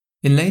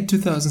In late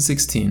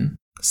 2016,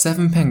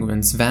 7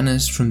 penguins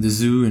vanished from the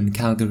zoo in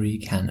Calgary,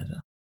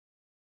 Canada.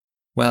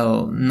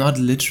 Well, not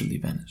literally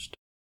vanished.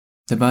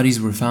 Their bodies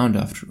were found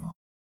after all.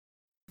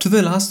 To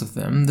the last of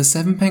them, the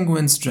 7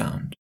 penguins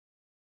drowned.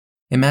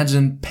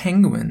 Imagine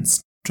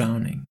penguins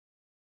drowning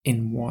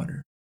in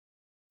water.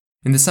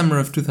 In the summer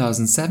of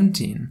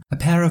 2017, a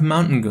pair of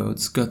mountain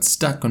goats got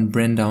stuck on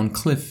Brendown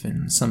Cliff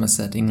in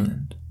Somerset,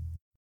 England.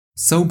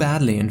 So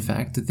badly, in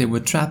fact, that they were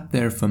trapped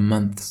there for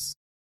months.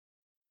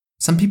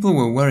 Some people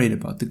were worried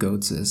about the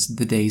goats as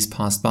the days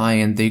passed by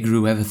and they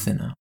grew ever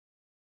thinner.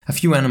 A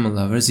few animal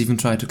lovers even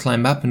tried to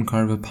climb up and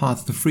carve a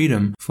path to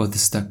freedom for the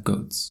stuck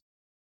goats.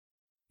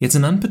 Yet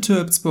an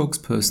unperturbed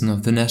spokesperson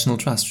of the National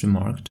Trust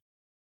remarked,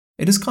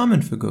 "It is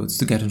common for goats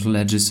to get into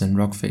ledges and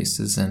rock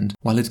faces, and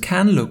while it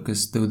can look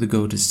as though the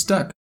goat is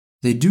stuck,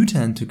 they do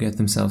tend to get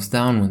themselves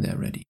down when they are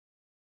ready."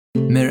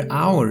 Mere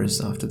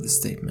hours after the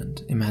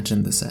statement,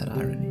 imagine the sad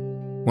irony.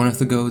 One of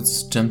the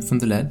goats jumped from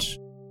the ledge,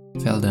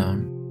 fell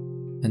down,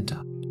 and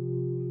died.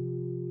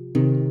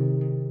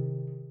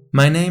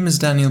 My name is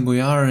Daniel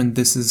Boyar and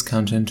this is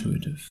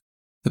Counterintuitive,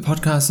 the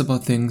podcast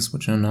about things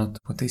which are not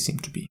what they seem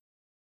to be.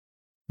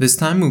 This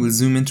time we will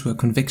zoom into a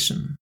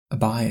conviction, a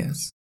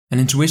bias, an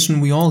intuition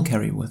we all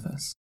carry with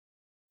us.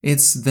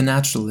 It's the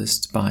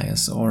naturalist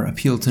bias or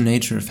appeal to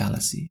nature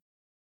fallacy,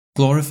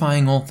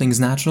 glorifying all things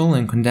natural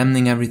and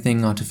condemning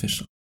everything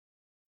artificial.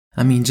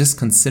 I mean, just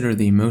consider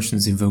the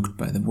emotions evoked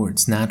by the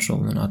words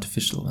natural and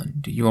artificial,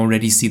 and you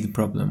already see the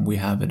problem we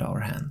have at our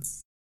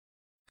hands.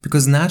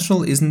 Because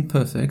natural isn't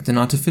perfect and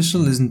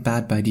artificial isn't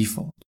bad by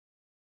default.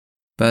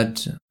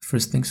 But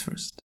first things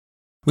first.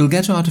 We'll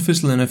get to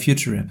artificial in a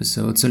future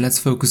episode, so let's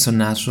focus on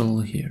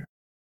natural here.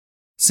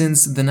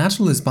 Since the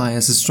naturalist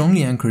bias is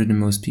strongly anchored in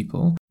most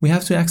people, we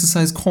have to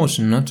exercise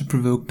caution not to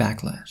provoke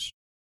backlash.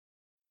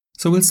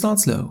 So we'll start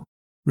slow,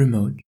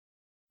 remote,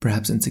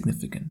 perhaps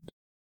insignificant.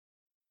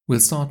 We'll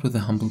start with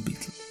a humble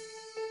beetle.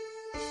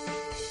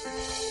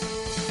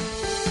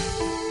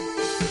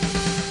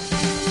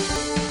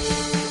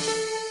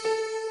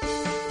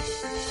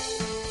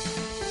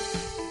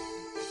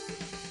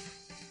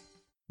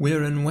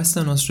 We're in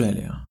Western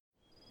Australia.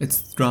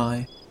 It's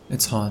dry,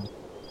 it's hot,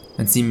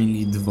 and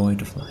seemingly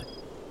devoid of life.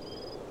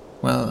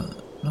 Well,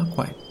 not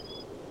quite.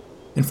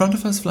 In front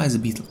of us flies a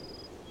beetle,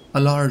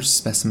 a large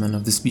specimen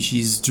of the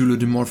species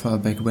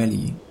Julodimorpha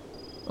beckwellii,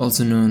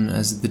 also known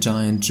as the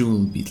giant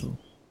jewel beetle.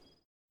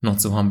 Not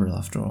so humble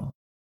after all.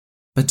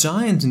 But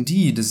giant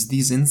indeed, as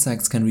these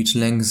insects can reach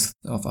lengths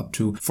of up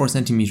to 4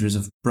 centimeters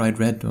of bright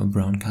red or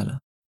brown color.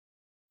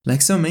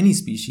 Like so many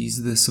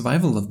species, the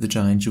survival of the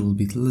giant jewel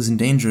beetle is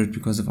endangered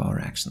because of our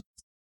actions.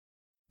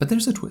 But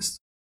there's a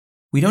twist.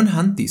 We don't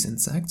hunt these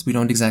insects, we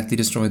don't exactly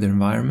destroy their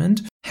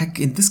environment.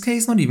 Heck, in this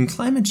case, not even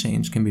climate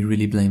change can be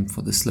really blamed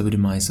for the slow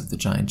demise of the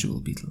giant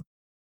jewel beetle.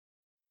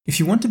 If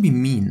you want to be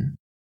mean,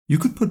 you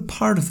could put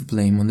part of the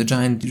blame on the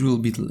giant jewel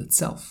beetle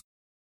itself.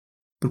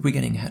 But we're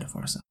getting ahead of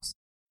ourselves.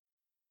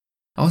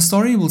 Our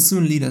story will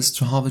soon lead us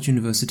to Harvard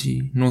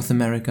University, North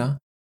America,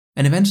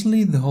 and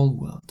eventually the whole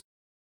world.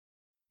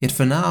 Yet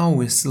for now,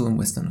 we're still in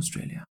Western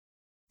Australia.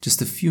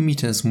 Just a few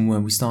meters from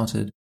where we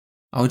started,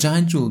 our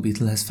giant jewel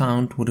beetle has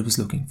found what it was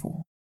looking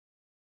for.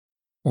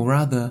 Or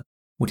rather,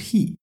 what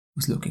he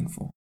was looking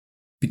for.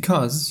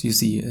 Because, you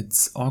see,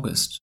 it's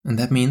August, and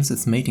that means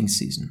it's mating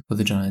season for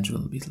the giant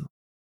jewel beetle.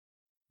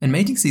 And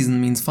mating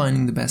season means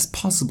finding the best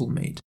possible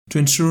mate to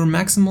ensure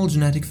maximal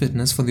genetic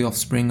fitness for the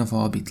offspring of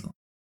our beetle.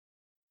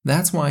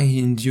 That's why he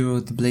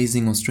endured the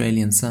blazing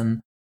Australian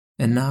sun,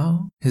 and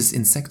now his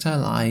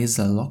insectile eyes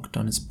are locked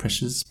on his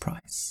precious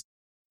prize.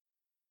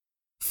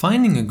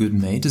 Finding a good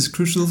mate is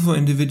crucial for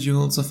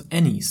individuals of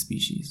any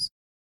species.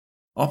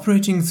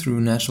 Operating through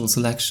natural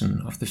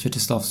selection of the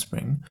fittest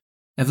offspring,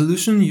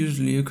 evolution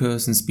usually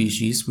occurs in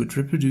species which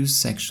reproduce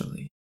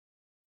sexually.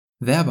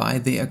 Thereby,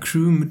 they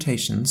accrue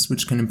mutations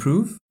which can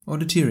improve or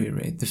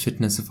deteriorate the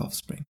fitness of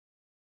offspring,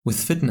 with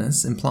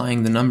fitness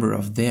implying the number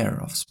of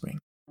their offspring.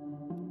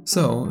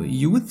 So,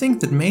 you would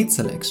think that mate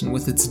selection,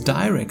 with its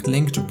direct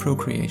link to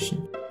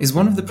procreation, is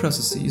one of the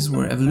processes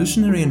where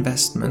evolutionary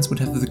investments would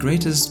have the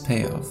greatest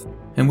payoff,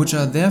 and which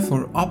are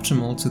therefore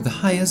optimal to the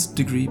highest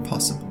degree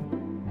possible.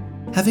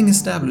 Having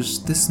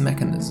established this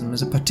mechanism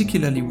as a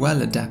particularly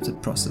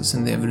well-adapted process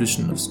in the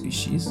evolution of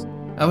species,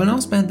 I will now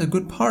spend a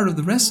good part of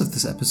the rest of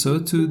this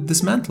episode to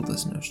dismantle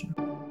this notion.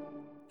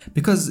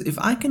 Because if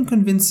I can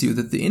convince you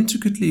that the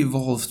intricately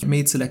evolved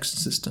mate selection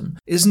system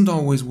isn't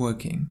always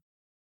working,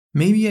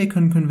 maybe I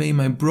can convey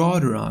my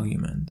broader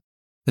argument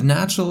that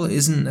natural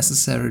isn't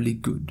necessarily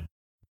good.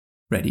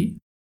 Ready?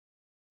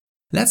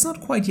 Let's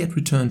not quite yet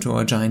return to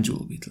our giant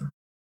jewel beetle.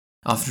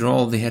 After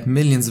all, they had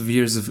millions of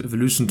years of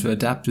evolution to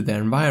adapt to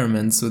their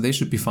environment, so they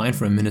should be fine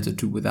for a minute or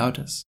two without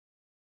us.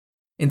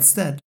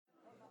 Instead,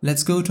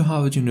 let's go to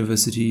Harvard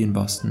University in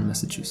Boston,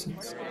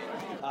 Massachusetts.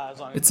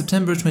 It's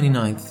September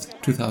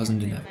 29th,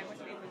 2011.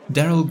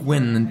 Daryl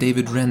Gwynn and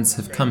David Rentz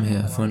have come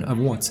here for an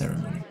award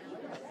ceremony.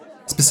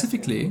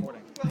 Specifically,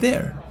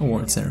 their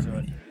award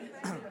ceremony.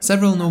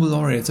 Several Nobel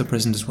laureates are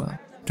present as well,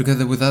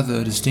 together with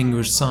other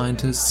distinguished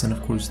scientists and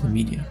of course the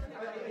media.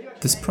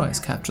 this prize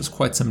captures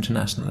quite some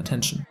international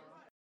attention.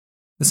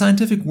 The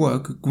scientific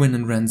work Gwyn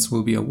and Rentz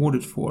will be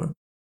awarded for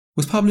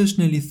was published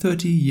nearly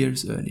 30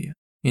 years earlier,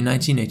 in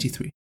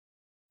 1983.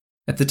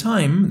 At the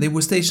time, they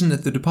were stationed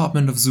at the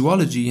Department of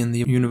Zoology in the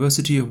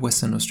University of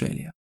Western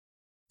Australia.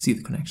 See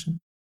the connection?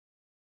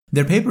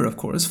 Their paper, of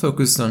course,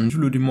 focused on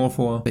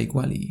Julodimorpha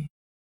baekewelie,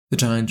 the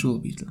giant jewel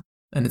beetle,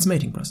 and its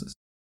mating process.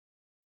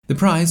 The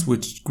prize,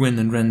 which Gwyn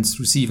and Rentz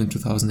received in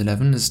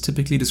 2011, is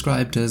typically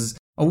described as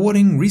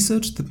awarding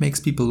research that makes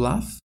people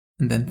laugh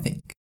and then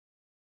think.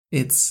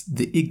 It's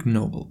the Ig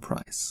Nobel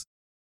Prize,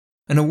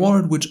 an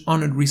award which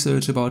honored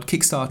research about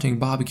kickstarting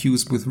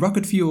barbecues with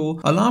rocket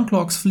fuel, alarm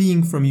clocks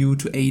fleeing from you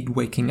to aid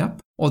waking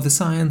up, or the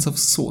science of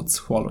sword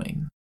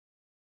swallowing.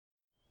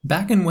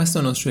 Back in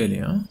Western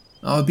Australia,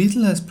 our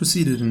beetle has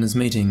proceeded in his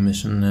mating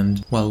mission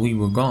and, while we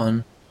were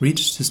gone,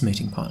 reached his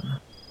mating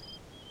partner.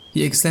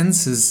 He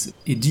extends his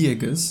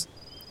aedyagus,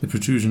 the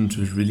protrusion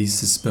to release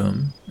his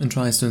sperm, and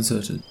tries to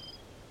insert it.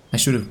 I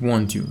should have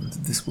warned you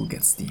that this will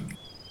get steamy.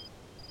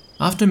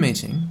 After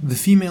mating, the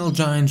female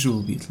giant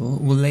jewel beetle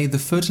will lay the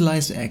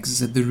fertilized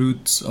eggs at the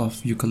roots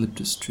of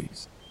eucalyptus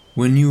trees,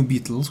 where new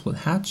beetles will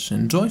hatch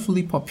and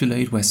joyfully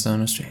populate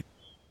Western Australia.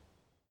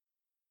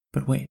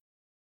 But wait,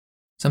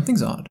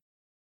 something's odd.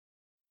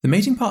 The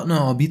mating partner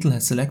our beetle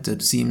has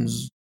selected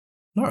seems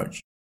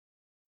large.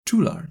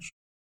 Too large.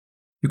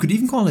 You could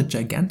even call it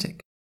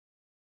gigantic.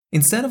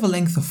 Instead of a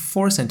length of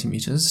 4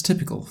 centimeters,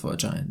 typical for a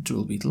giant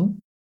jewel beetle,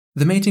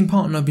 the mating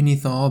partner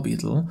beneath our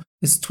beetle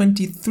is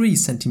 23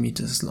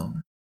 centimeters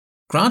long.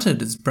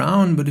 Granted, it's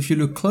brown, but if you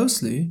look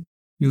closely,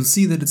 you'll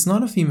see that it's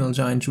not a female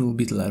giant jewel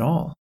beetle at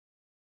all.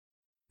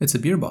 It's a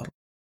beer bottle.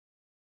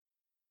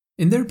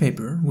 In their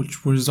paper,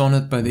 which was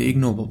honored by the Ig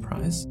Nobel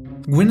Prize,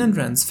 Gwyn and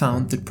Rentz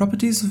found that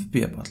properties of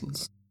beer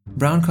bottles,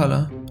 brown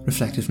color,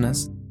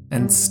 reflectiveness,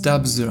 and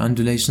stubs or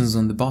undulations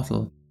on the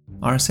bottle,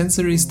 are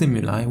sensory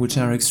stimuli which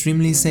are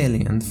extremely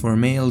salient for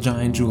male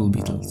giant jewel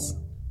beetles.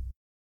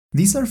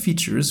 These are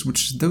features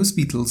which those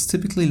beetles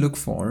typically look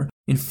for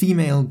in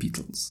female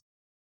beetles.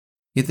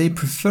 Yet they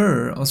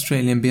prefer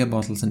Australian beer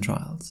bottles in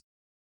trials.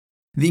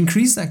 The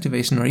increased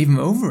activation or even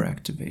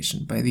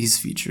overactivation by these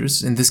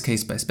features, in this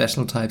case by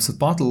special types of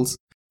bottles,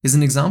 is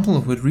an example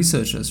of what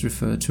researchers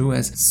refer to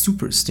as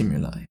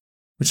superstimuli,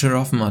 which are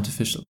often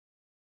artificial.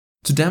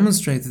 To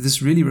demonstrate that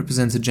this really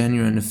represents a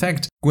genuine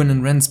effect, Gwyn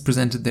and Rentz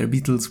presented their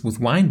beetles with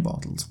wine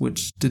bottles,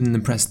 which didn't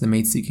impress the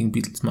mate-seeking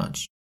beetles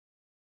much.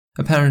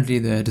 Apparently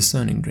they're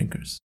discerning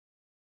drinkers.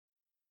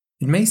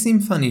 It may seem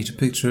funny to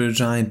picture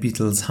giant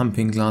beetles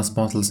humping glass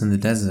bottles in the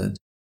desert,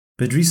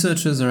 but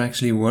researchers are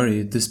actually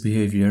worried this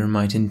behavior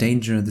might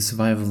endanger the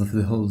survival of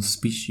the whole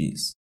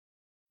species.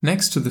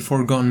 Next to the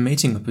foregone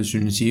mating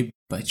opportunity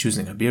by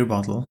choosing a beer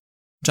bottle,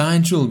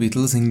 giant jewel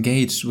beetles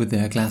engaged with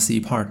their glassy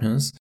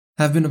partners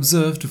have been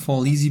observed to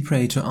fall easy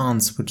prey to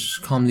ants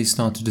which calmly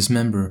start to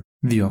dismember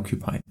the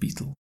occupied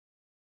beetle.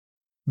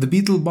 The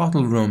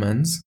beetle-bottle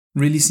romance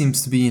really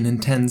seems to be an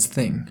intense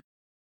thing.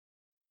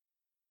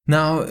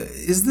 Now,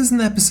 is this an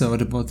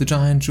episode about the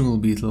giant jewel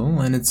beetle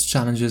and its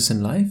challenges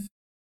in life?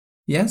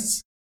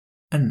 Yes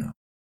and no.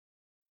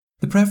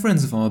 The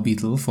preference of our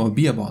beetle for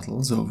beer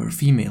bottles over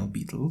female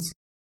beetles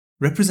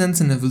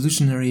represents an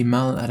evolutionary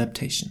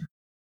maladaptation.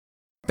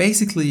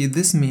 Basically,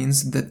 this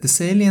means that the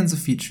salience of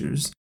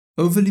features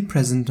overly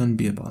present on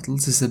beer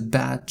bottles is a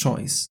bad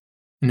choice,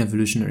 in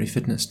evolutionary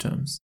fitness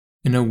terms,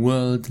 in a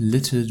world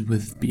littered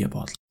with beer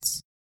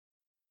bottles.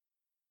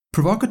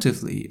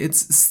 Provocatively,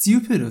 it's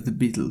stupid of the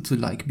beetle to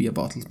like beer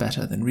bottles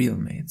better than real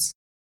mates.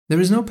 There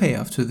is no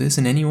payoff to this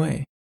in any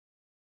way.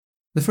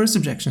 The first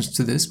objections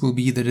to this will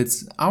be that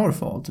it's our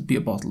fault that beer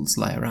bottles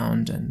lie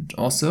around, and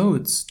also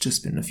it's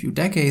just been a few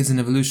decades and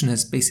evolution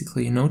has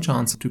basically no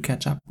chance to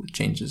catch up with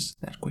changes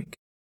that quick.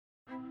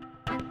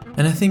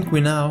 And I think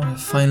we now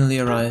have finally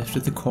arrived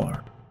at the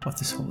core of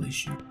this whole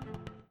issue.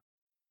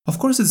 Of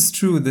course, it's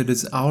true that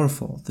it's our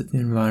fault that the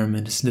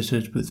environment is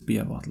littered with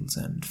beer bottles,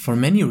 and for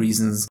many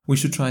reasons we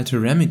should try to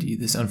remedy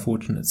this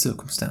unfortunate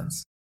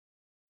circumstance.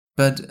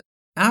 But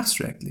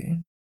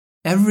abstractly,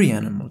 every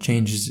animal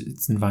changes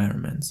its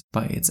environment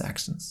by its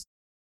actions,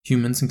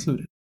 humans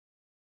included.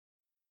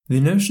 The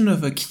notion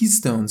of a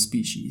keystone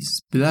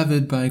species,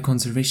 beloved by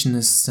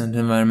conservationists and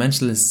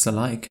environmentalists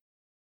alike,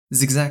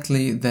 is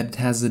exactly that it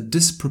has a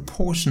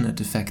disproportionate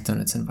effect on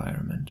its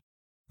environment,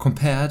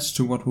 compared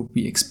to what would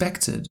be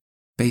expected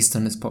based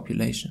on its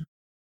population.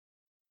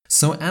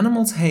 So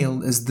animals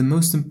hailed as the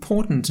most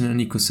important in an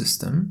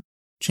ecosystem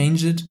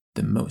change it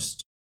the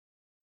most.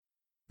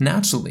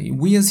 Naturally,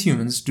 we as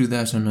humans do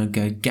that on a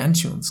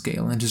gargantuan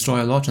scale and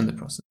destroy a lot in the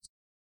process.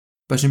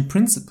 But in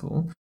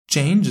principle,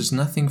 change is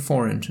nothing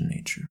foreign to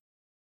nature.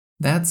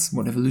 That's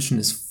what evolution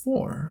is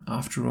for,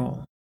 after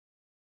all.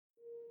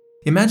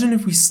 Imagine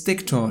if we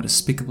stick to our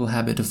despicable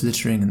habit of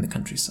littering in the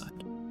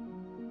countryside.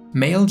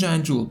 Male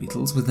giant jewel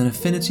beetles with an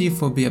affinity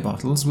for beer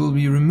bottles will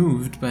be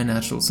removed by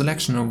natural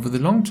selection over the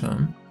long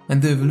term,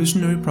 and the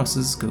evolutionary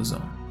process goes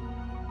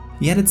on.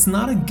 Yet it's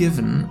not a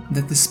given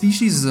that the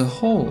species as a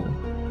whole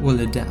will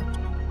adapt.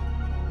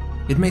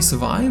 It may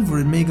survive or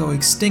it may go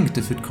extinct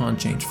if it can't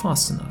change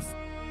fast enough.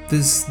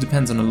 This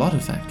depends on a lot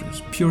of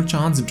factors, pure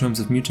chance in terms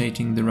of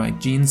mutating the right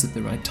genes at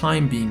the right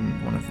time being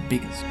one of the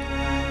biggest.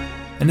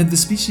 And if the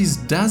species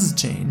does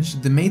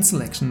change, the mate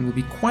selection will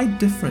be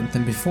quite different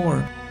than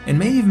before and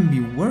may even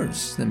be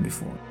worse than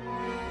before.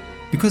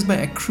 Because by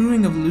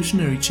accruing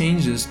evolutionary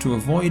changes to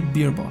avoid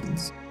beer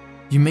bottles,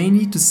 you may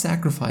need to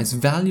sacrifice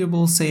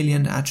valuable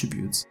salient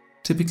attributes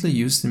typically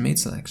used in mate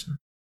selection.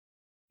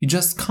 You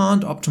just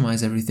can't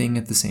optimize everything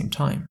at the same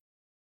time.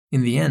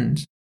 In the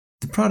end,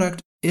 the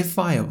product, if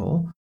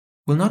viable,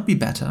 will not be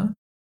better,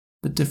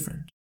 but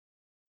different.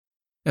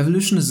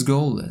 Evolution is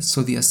goalless,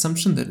 so the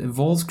assumption that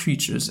evolved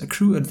creatures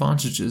accrue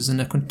advantages in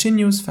a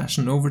continuous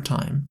fashion over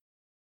time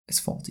is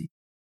faulty.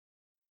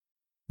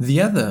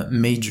 The other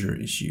major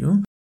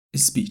issue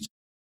is speed.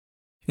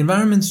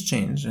 Environments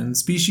change and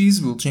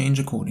species will change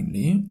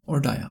accordingly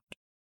or die out.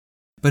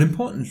 But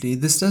importantly,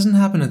 this doesn't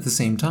happen at the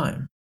same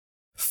time.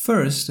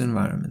 First,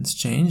 environments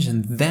change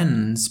and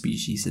then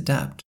species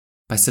adapt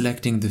by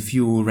selecting the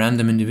few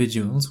random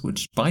individuals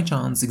which by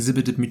chance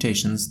exhibited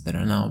mutations that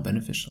are now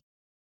beneficial.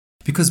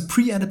 Because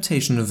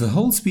pre-adaptation of the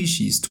whole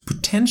species to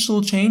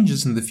potential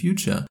changes in the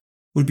future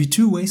would be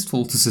too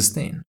wasteful to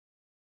sustain.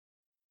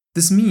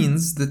 This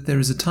means that there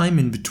is a time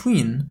in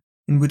between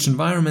in which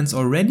environments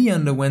already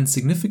underwent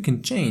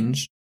significant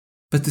change,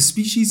 but the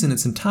species in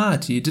its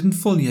entirety didn't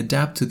fully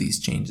adapt to these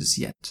changes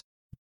yet.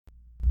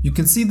 You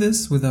can see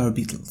this with our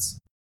beetles.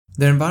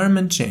 Their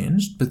environment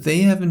changed, but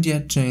they haven't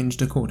yet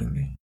changed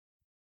accordingly.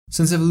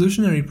 Since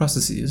evolutionary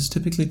processes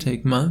typically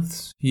take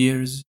months,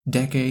 years,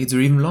 decades, or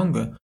even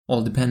longer,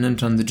 all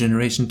dependent on the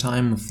generation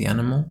time of the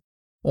animal,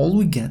 all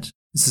we get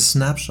is a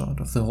snapshot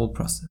of the whole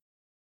process.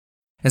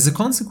 As a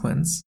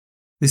consequence,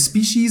 the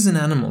species and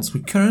animals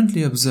we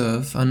currently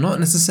observe are not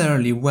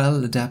necessarily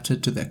well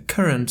adapted to their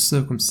current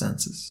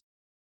circumstances.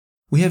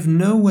 We have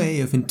no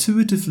way of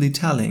intuitively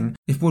telling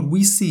if what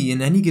we see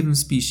in any given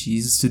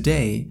species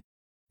today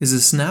is a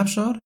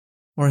snapshot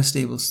or a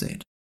stable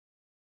state.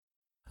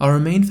 Our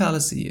main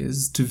fallacy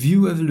is to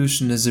view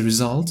evolution as a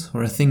result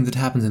or a thing that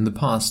happened in the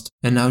past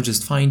and now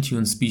just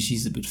fine-tune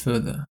species a bit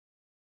further.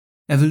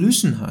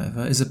 Evolution,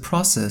 however, is a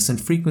process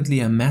and frequently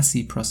a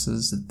messy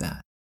process at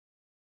that.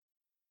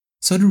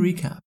 So to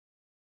recap,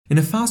 in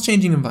a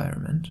fast-changing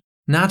environment,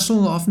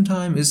 natural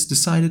oftentimes is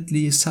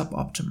decidedly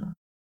suboptimal.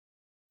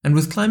 And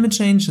with climate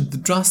change and the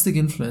drastic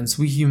influence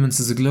we humans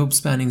as a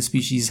globe-spanning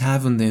species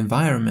have on the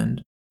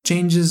environment,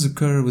 changes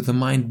occur with a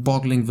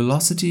mind-boggling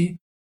velocity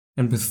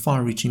and with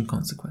far-reaching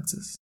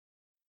consequences.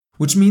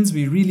 Which means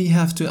we really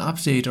have to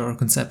update our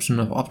conception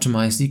of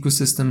optimized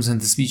ecosystems and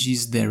the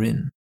species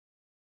therein.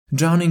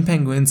 Drowning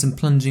penguins and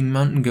plunging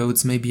mountain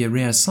goats may be a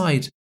rare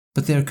sight,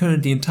 but they are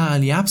currently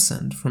entirely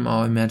absent from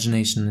our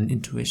imagination and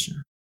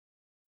intuition.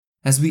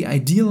 As we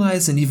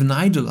idealize and even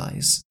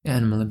idolize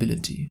animal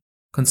ability,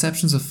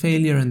 conceptions of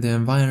failure in their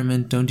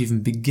environment don't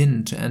even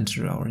begin to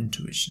enter our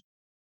intuition.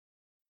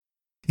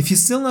 If you're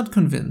still not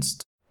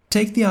convinced,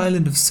 take the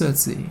island of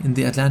Surtsey in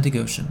the Atlantic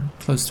Ocean,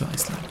 close to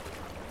Iceland.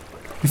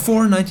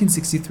 Before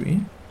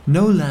 1963,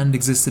 no land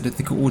existed at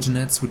the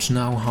coordinates which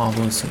now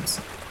harbor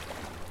Surtsey.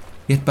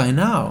 Yet by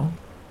now,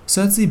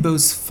 Surtsey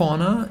boasts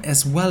fauna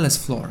as well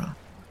as flora.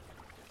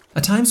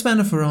 A time span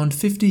of around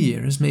 50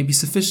 years may be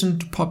sufficient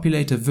to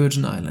populate a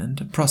virgin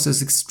island, a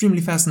process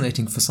extremely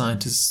fascinating for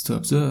scientists to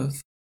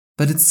observe,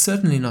 but it's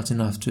certainly not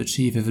enough to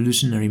achieve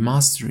evolutionary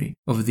mastery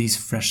over these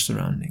fresh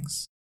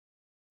surroundings.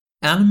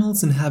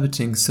 Animals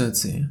inhabiting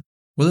Surtsey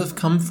will have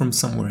come from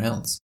somewhere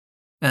else,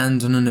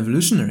 and on an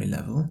evolutionary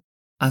level,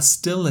 are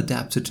still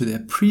adapted to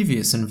their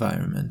previous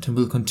environment and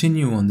will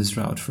continue on this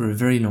route for a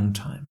very long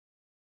time.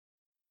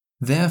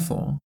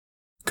 Therefore,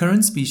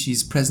 current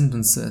species present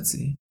on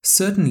Surtsey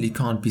certainly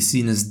can't be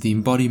seen as the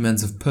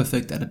embodiments of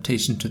perfect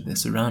adaptation to their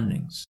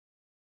surroundings.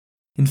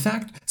 In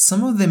fact,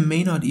 some of them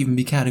may not even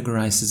be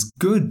categorized as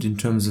good in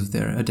terms of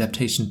their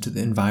adaptation to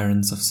the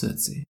environs of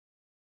Surtsey.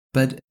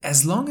 But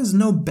as long as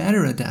no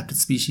better adapted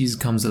species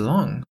comes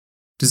along,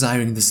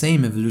 desiring the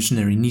same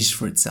evolutionary niche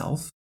for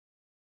itself,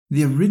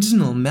 the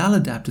original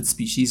maladapted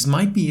species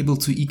might be able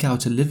to eke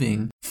out a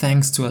living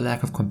thanks to a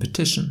lack of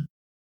competition,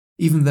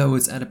 even though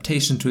its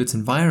adaptation to its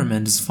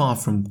environment is far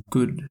from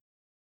good.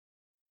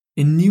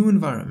 In new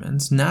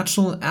environments,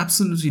 natural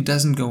absolutely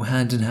doesn't go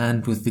hand in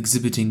hand with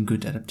exhibiting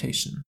good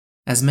adaptation,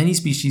 as many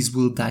species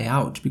will die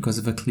out because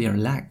of a clear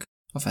lack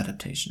of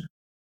adaptation.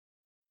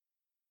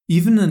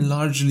 Even in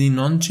largely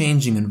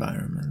non-changing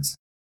environments,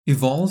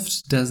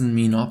 evolved doesn't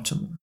mean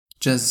optimal,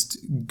 just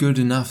good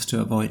enough to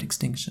avoid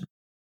extinction.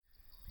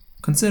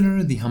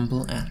 Consider the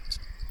humble ant.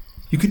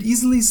 You could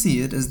easily see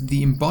it as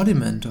the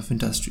embodiment of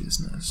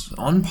industriousness,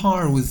 on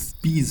par with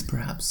bees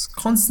perhaps,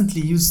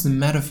 constantly used in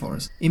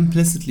metaphors,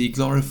 implicitly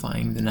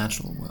glorifying the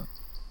natural world.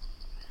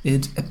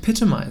 It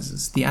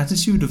epitomizes the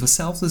attitude of a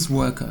selfless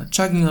worker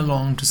chugging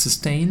along to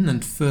sustain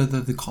and further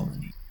the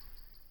colony.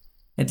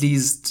 At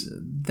least,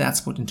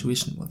 that's what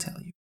intuition will tell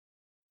you.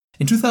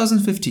 In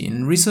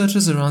 2015,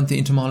 researchers around the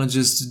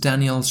entomologist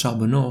Daniel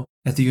Charbonneau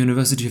at the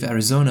University of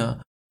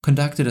Arizona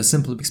conducted a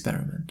simple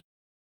experiment.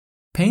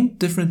 paint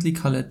differently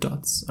colored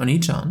dots on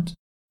each ant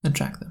and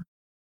track them.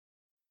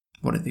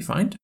 What did they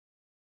find?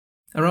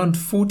 Around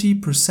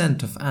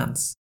 40% of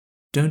ants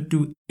don't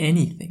do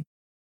anything.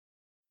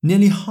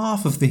 Nearly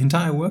half of the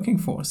entire working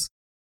force.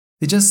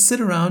 They just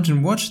sit around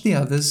and watch the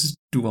others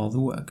do all the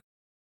work.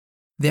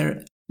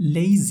 They're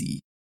lazy.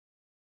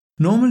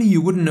 Normally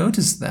you wouldn't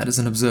notice that as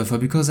an observer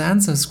because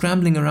ants are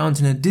scrambling around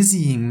in a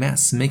dizzying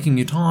mess, making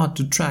it hard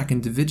to track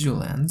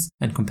individual ants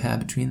and compare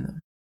between them.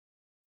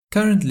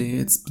 Currently,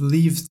 it's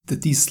believed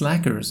that these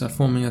slackers are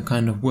forming a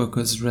kind of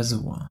workers'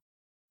 reservoir.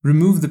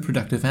 Remove the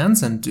productive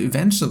ants and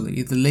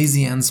eventually the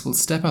lazy ants will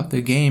step up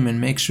their game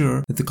and make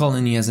sure that the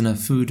colony has enough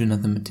food and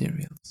other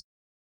materials.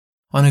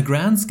 On a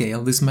grand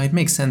scale, this might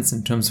make sense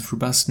in terms of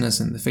robustness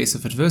in the face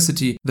of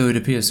adversity, though it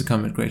appears to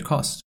come at great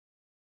cost.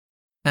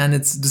 And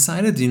it's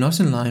decidedly not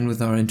in line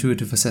with our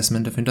intuitive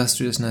assessment of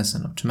industriousness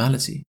and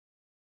optimality.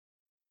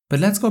 But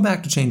let's go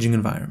back to changing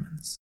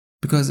environments,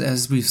 because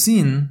as we've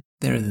seen,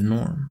 they're the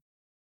norm.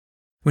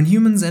 When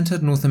humans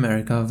entered North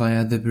America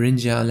via the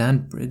Beringia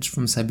land bridge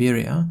from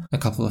Siberia a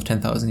couple of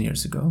 10,000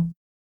 years ago,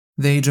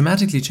 they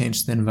dramatically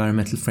changed the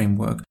environmental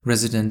framework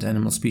resident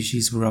animal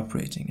species were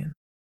operating in.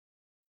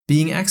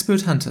 Being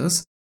expert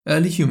hunters,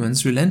 early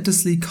humans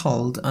relentlessly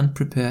culled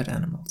unprepared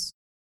animals,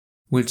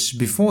 which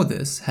before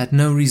this had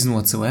no reason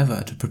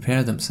whatsoever to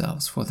prepare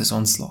themselves for this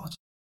onslaught.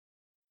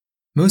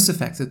 Most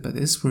affected by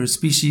this were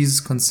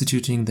species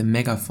constituting the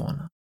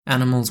megafauna,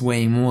 animals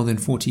weighing more than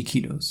 40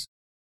 kilos.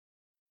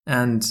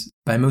 And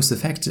by most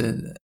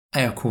affected,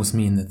 I of course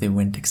mean that they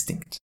went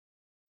extinct.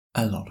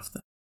 A lot of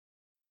them.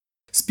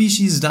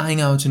 Species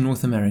dying out in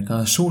North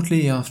America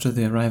shortly after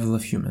the arrival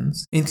of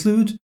humans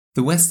include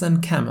the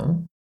western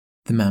camel,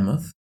 the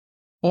mammoth,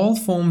 all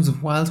forms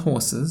of wild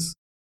horses,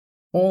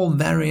 all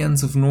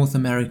variants of North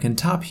American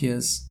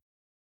tapirs,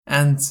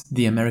 and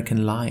the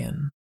American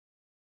lion.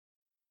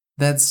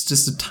 That's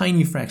just a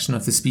tiny fraction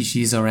of the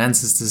species our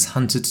ancestors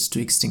hunted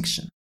to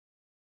extinction.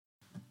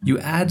 You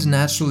add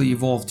naturally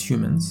evolved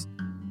humans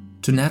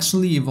to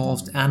naturally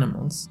evolved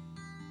animals,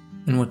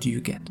 and what do you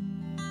get?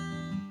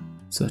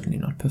 Certainly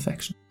not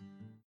perfection.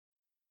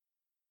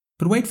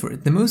 But wait for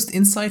it, the most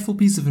insightful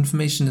piece of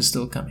information is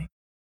still coming.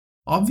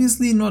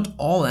 Obviously, not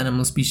all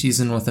animal species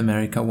in North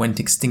America went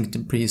extinct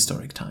in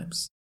prehistoric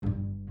times.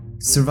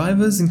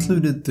 Survivors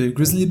included the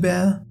grizzly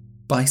bear,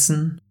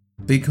 bison,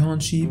 bighorn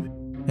sheep,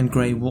 and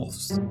grey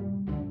wolves.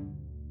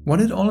 What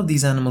did all of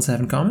these animals have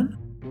in common?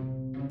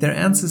 Their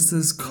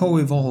ancestors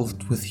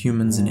co-evolved with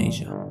humans in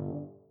Asia.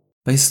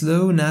 By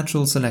slow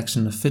natural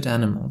selection of fit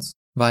animals,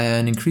 via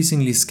an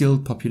increasingly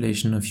skilled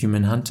population of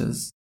human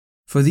hunters,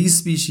 for these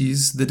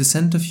species, the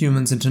descent of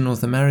humans into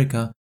North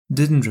America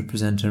didn't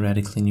represent a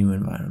radically new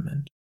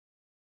environment.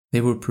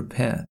 They were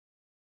prepared.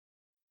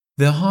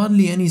 There are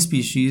hardly any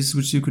species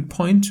which you could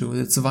point to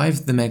that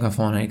survived the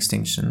megafauna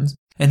extinctions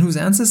and whose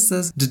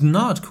ancestors did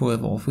not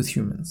co-evolve with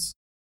humans.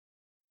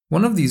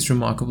 One of these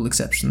remarkable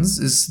exceptions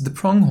is the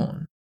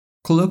pronghorn,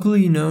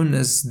 colloquially known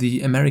as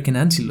the American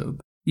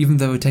antelope, even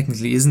though it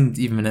technically isn't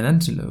even an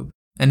antelope,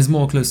 and is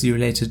more closely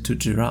related to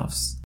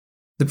giraffes.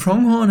 The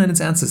pronghorn and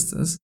its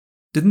ancestors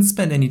didn't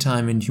spend any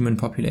time in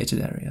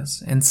human-populated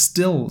areas, and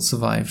still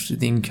survived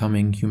the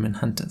incoming human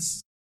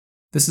hunters.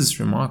 This is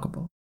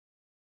remarkable.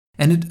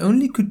 And it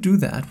only could do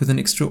that with an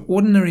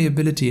extraordinary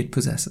ability it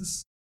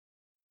possesses.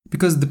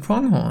 Because the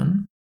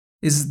pronghorn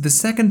is the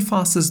second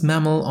fastest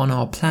mammal on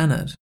our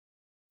planet,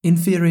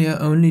 inferior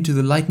only to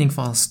the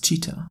lightning-fast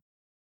cheetah.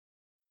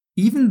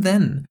 Even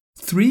then,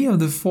 3 of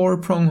the 4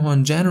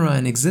 pronghorn genera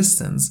in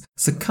existence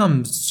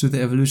succumbed to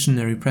the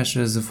evolutionary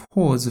pressures of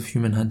hordes of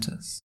human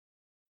hunters.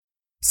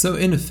 So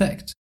in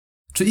effect,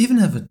 to even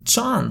have a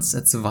chance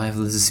at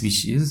survival as a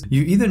species,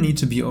 you either need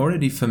to be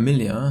already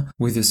familiar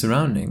with your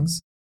surroundings,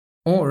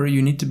 or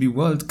you need to be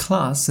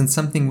world-class in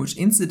something which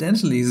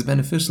incidentally is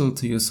beneficial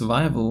to your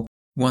survival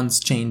once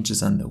change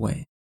is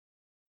underway.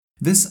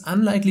 This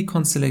unlikely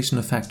constellation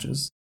of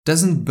factors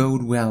doesn't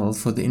bode well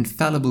for the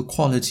infallible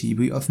quality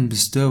we often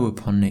bestow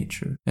upon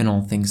nature and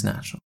all things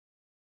natural.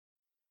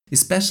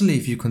 Especially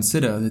if you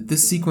consider that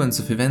this sequence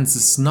of events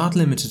is not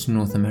limited to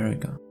North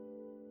America.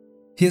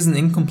 Here's an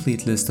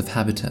incomplete list of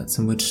habitats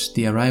in which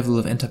the arrival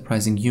of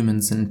enterprising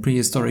humans in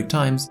prehistoric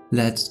times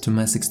led to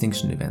mass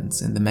extinction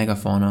events in the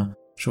megafauna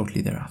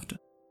shortly thereafter.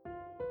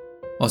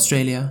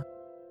 Australia,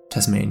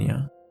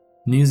 Tasmania,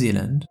 New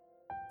Zealand,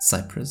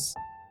 Cyprus,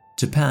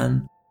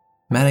 Japan,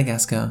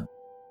 Madagascar,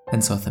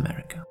 and South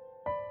America.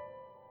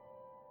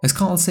 As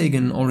Carl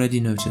Sagan already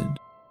noted,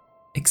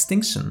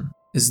 extinction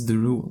is the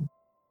rule.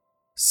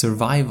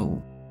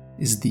 Survival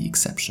is the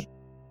exception.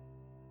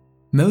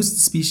 Most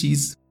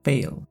species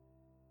fail,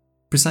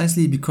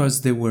 precisely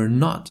because they were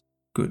not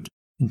good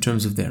in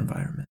terms of their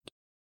environment.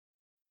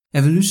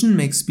 Evolution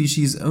makes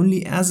species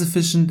only as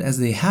efficient as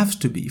they have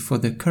to be for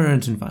their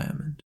current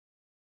environment,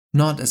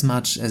 not as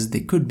much as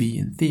they could be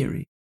in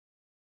theory.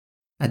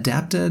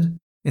 Adapted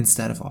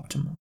instead of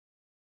optimal.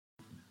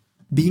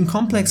 Being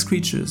complex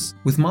creatures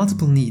with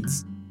multiple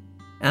needs,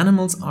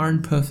 animals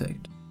aren't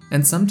perfect,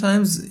 and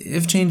sometimes,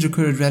 if change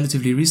occurred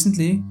relatively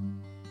recently,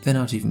 they're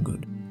not even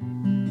good.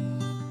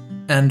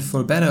 And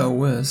for better or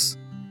worse,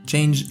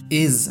 change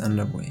is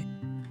underway,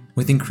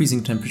 with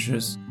increasing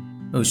temperatures,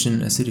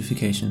 ocean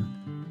acidification,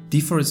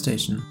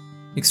 deforestation,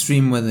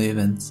 extreme weather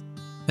events,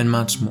 and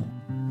much more.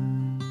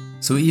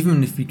 So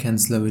even if we can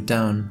slow it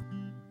down,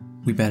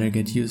 we better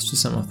get used to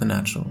some of the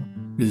natural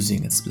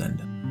losing its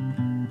splendor.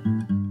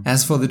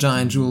 As for the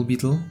giant jewel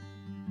beetle,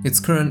 its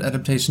current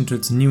adaptation to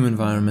its new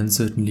environment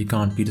certainly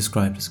can't be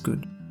described as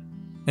good,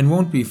 and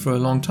won't be for a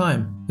long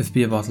time if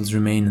beer bottles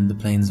remain in the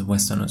plains of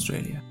Western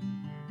Australia.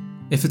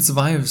 If it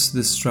survives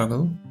this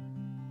struggle,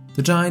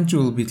 the giant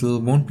jewel beetle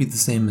won't be the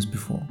same as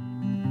before.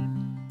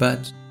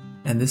 But,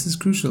 and this is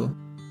crucial,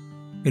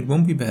 it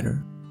won't be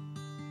better,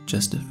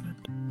 just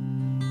different.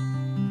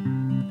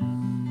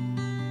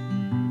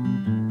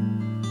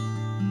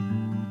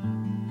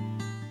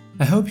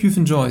 I hope you've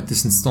enjoyed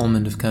this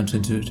installment of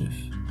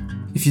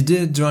Counterintuitive. If you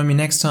did, join me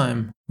next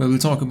time, where we'll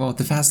talk about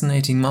the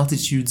fascinating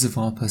multitudes of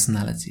our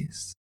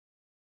personalities.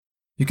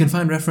 You can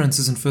find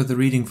references and further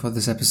reading for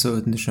this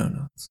episode in the show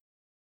notes.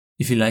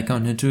 If you like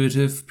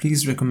Counterintuitive,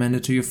 please recommend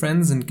it to your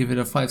friends and give it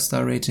a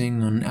 5-star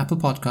rating on Apple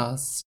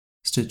Podcasts,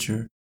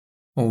 Stitcher,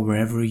 or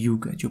wherever you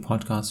get your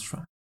podcasts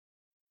from.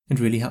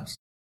 It really helps.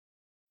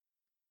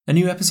 A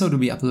new episode will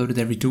be uploaded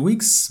every 2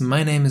 weeks.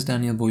 My name is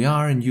Daniel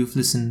Boyar, and you've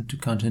listened to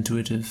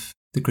Counterintuitive,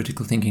 the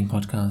critical thinking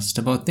podcast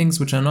about things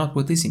which are not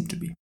what they seem to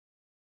be.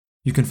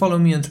 You can follow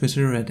me on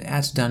Twitter at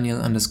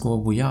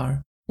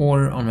 @Daniel_Boyar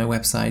or on my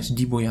website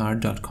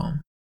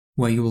dboyar.com,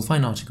 where you will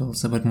find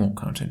articles about more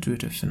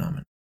counterintuitive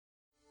phenomena.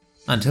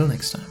 Until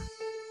next time.